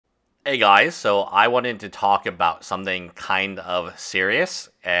Hey guys, so I wanted to talk about something kind of serious,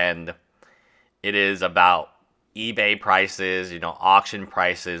 and it is about eBay prices, auction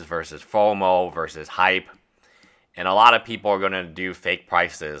prices versus FOMO versus hype. And a lot of people are going to do fake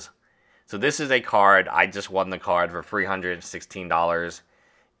prices. So this is a card. I just won the card for $316.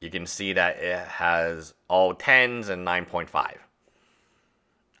 You can see that it has all 10s and 9.5.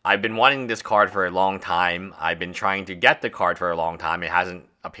 I've been wanting this card for a long time. I've been trying to get the card for a long time. It hasn't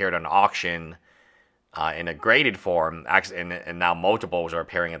appeared on auction in a graded form. Actually, and now multiples are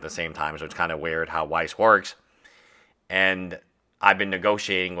appearing at the same time, so it's kind of weird how Weiss works. And I've been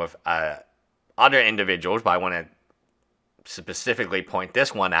negotiating with other individuals, but I want to specifically point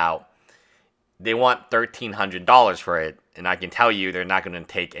this one out. They want $1,300 for it, and I can tell you they're not going to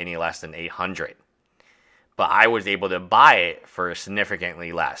take any less than $800. But I was able to buy it for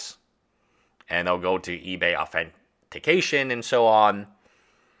significantly less. And they'll go to eBay authentication and so on.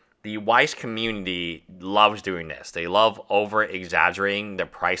 The Weiss community loves doing this. They love over-exaggerating the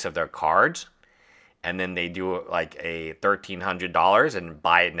price of their cards. And then they do like a $1,300 and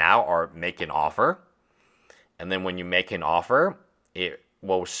buy it now or make an offer. And then when you make an offer, it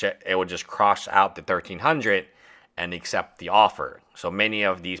will just cross out the $1,300 and accept the offer. So many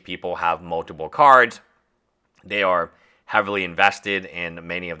of these people have multiple cards. They are heavily invested in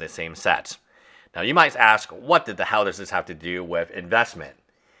many of the same sets. Now, you might ask, what the hell does this have to do with investment?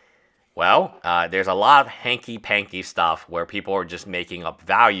 Well, there's a lot of hanky-panky stuff where people are just making up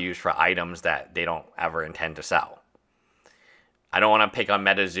values for items that they don't ever intend to sell. I don't want to pick on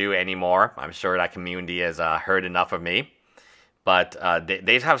MetaZoo anymore. I'm sure that community has heard enough of me. But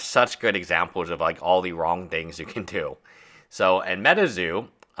they have such good examples of like all the wrong things you can do. So, in MetaZoo,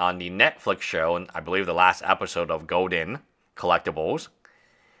 on the Netflix show, and I believe the last episode of Golden Collectibles,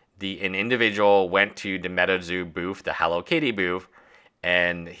 an individual went to the MetaZoo booth, the Hello Kitty booth,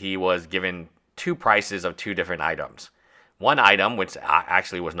 and he was given two prices of two different items. One item, which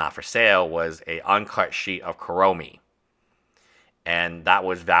actually was not for sale, was an uncut sheet of Kuromi, and that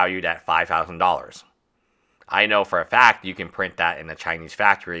was valued at $5,000. I know for a fact you can print that in a Chinese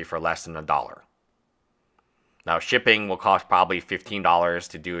factory for less than $1. Now, shipping will cost probably $15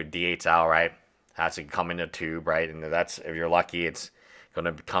 to do a DHL, right? Has to come in a tube, right? And that's, if you're lucky, it's going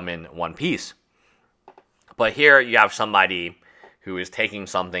to come in one piece. But here you have somebody who is taking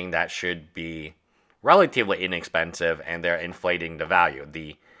something that should be relatively inexpensive, and they're inflating the value.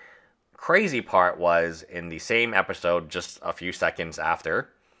 The crazy part was, in the same episode, just a few seconds after,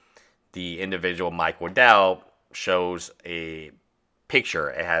 the individual Mike Waddell shows a picture.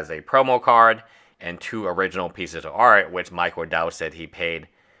 It has a promo card and two original pieces of art, which Mike Waddell said he paid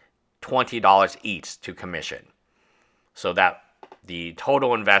 $20 each to commission. So that the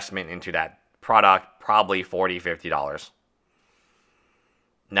total investment into that product, probably $40, $50.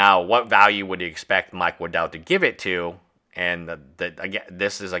 Now, what value would you expect Mike Waddell to give it to? And again,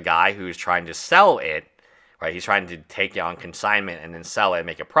 this is a guy who's trying to sell it, right? He's trying to take it on consignment and then sell it and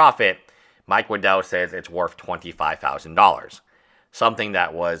make a profit. Mike Waddell says it's worth $25,000. Something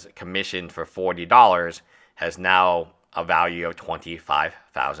that was commissioned for $40 has now a value of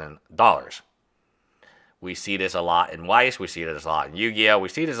 $25,000. We see this a lot in Weiss. We see this a lot in Yugioh. We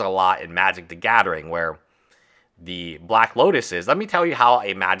see this a lot in Magic the Gathering, where the Black Lotuses. Let me tell you how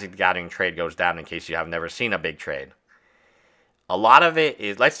a Magic the Gathering trade goes down in case you have never seen a big trade. A lot of it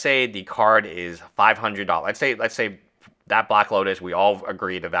is, let's say the card is $500. Let's say that Black Lotus, we all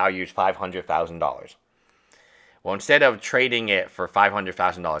agree the value is $500,000. Well, instead of trading it for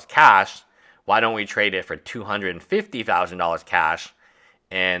 $500,000 cash, why don't we trade it for $250,000 cash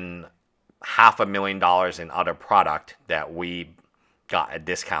and $500,000 in other product that we got a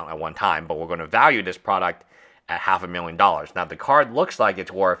discount at one time, but we're going to value this product at $500,000. Now, the card looks like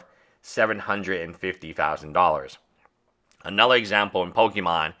it's worth $750,000. Another example in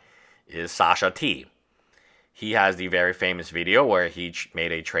Pokemon is Sasha T. He has the very famous video where he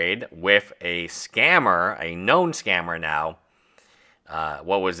made a trade with a scammer, a known scammer now.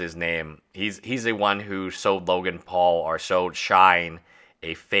 What was his name? He's the one who sold Logan Paul, or sold Shine,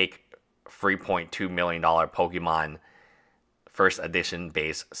 a fake $3.2 million Pokemon first edition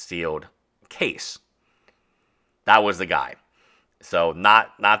base sealed case. That was the guy. So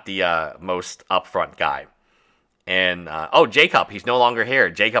not the most upfront guy. And, Jacob, he's no longer here.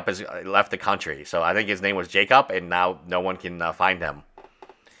 Jacob has left the country. So I think his name was Jacob, and now no one can find him.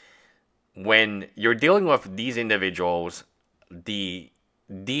 When you're dealing with these individuals, the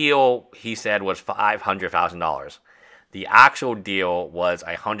deal, he said, was $500,000. The actual deal was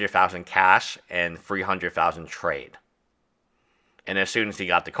 $100,000 cash and $300,000 trade. And as soon as he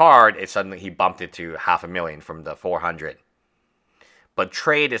got the card, he bumped it to $500,000 from the $400,000. But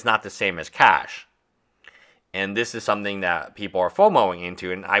trade is not the same as cash. And this is something that people are FOMOing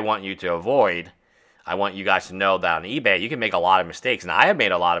into, and I want you to avoid. I want you guys to know that on eBay, you can make a lot of mistakes. And I have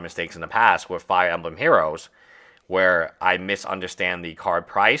made a lot of mistakes in the past with Fire Emblem Heroes, where I misunderstand the card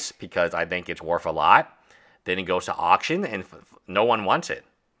price because I think it's worth a lot. Then it goes to auction, and no one wants it.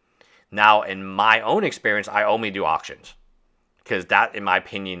 Now, in my own experience, I only do auctions, because that, in my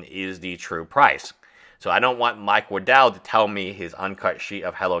opinion, is the true price. So I don't want Mike Waddell to tell me his uncut sheet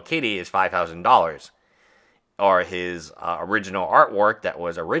of Hello Kitty is $5,000. Or his original artwork that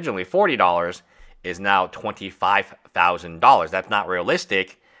was originally $40 is now $25,000. That's not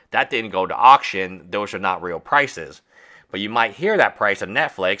realistic. That didn't go to auction. Those are not real prices. But you might hear that price on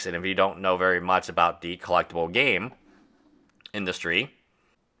Netflix, and if you don't know very much about the collectible game industry,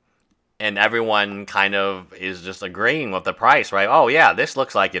 and everyone kind of is just agreeing with the price, right? Oh yeah, this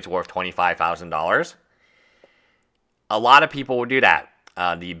looks like it's worth $25,000. A lot of people will do that.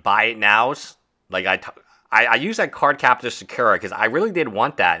 The buy it nows, like I used that card captor Sakura because I really did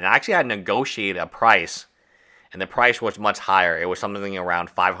want that. And actually, I negotiated a price, and the price was much higher. It was something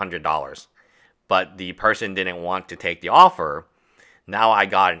around $500. But the person didn't want to take the offer. Now I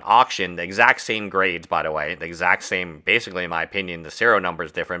got an auction, the exact same grades, by the way. The exact same, basically, in my opinion, the serial number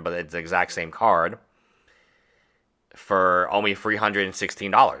is different, but it's the exact same card for only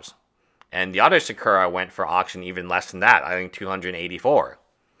 $316. And the other Sakura went for auction even less than that. I think $284,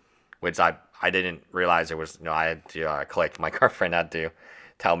 which I didn't realize there was, I had to click. My girlfriend had to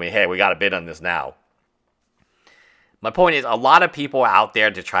tell me, hey, we got a bid on this now. My point is, a lot of people are out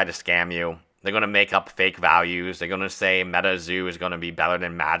there to try to scam you. They're going to make up fake values. They're going to say MetaZoo is going to be better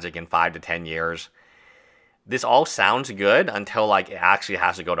than Magic in 5 to 10 years. This all sounds good until it actually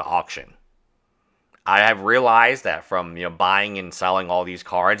has to go to auction. I have realized that from buying and selling all these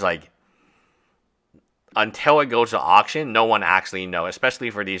cards, until it goes to auction, no one actually knows,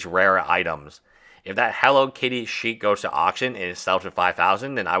 especially for these rare items. If that Hello Kitty sheet goes to auction and it sells for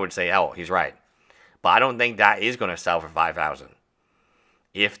 $5,000, then I would say, oh, he's right. But I don't think that is going to sell for $5,000.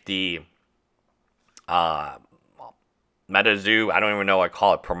 If the MetaZoo, I don't even know what I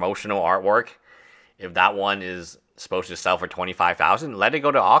call it, promotional artwork, if that one is supposed to sell for $25,000, let it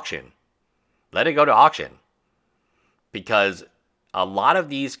go to auction. Let it go to auction. Because a lot of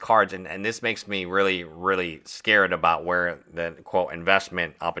these cards, and this makes me really, really scared about where the, quote,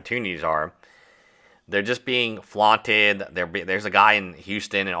 investment opportunities are. They're just being flaunted. There's a guy in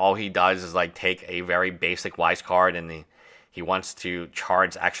Houston, and all he does is take a very basic Weiss card, and he wants to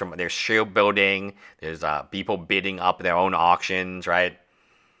charge extra. There's shield building. There's people bidding up their own auctions, right?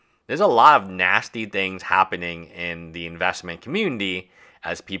 There's a lot of nasty things happening in the investment community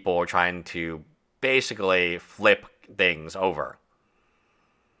as people are trying to basically flip things over.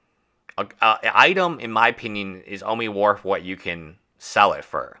 An item, in my opinion, is only worth what you can sell it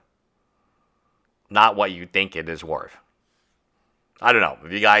for, not what you think it is worth. I don't know.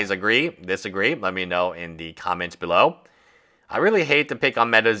 If you guys agree, disagree, let me know in the comments below. I really hate to pick on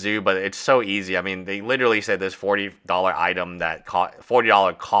MetaZoo, but it's so easy. I mean, they literally said this $40 item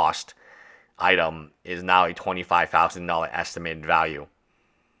 $40 cost item is now a $25,000 estimated value.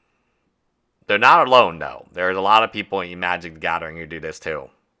 They're not alone, though. There's a lot of people in Magic the Gathering who do this too.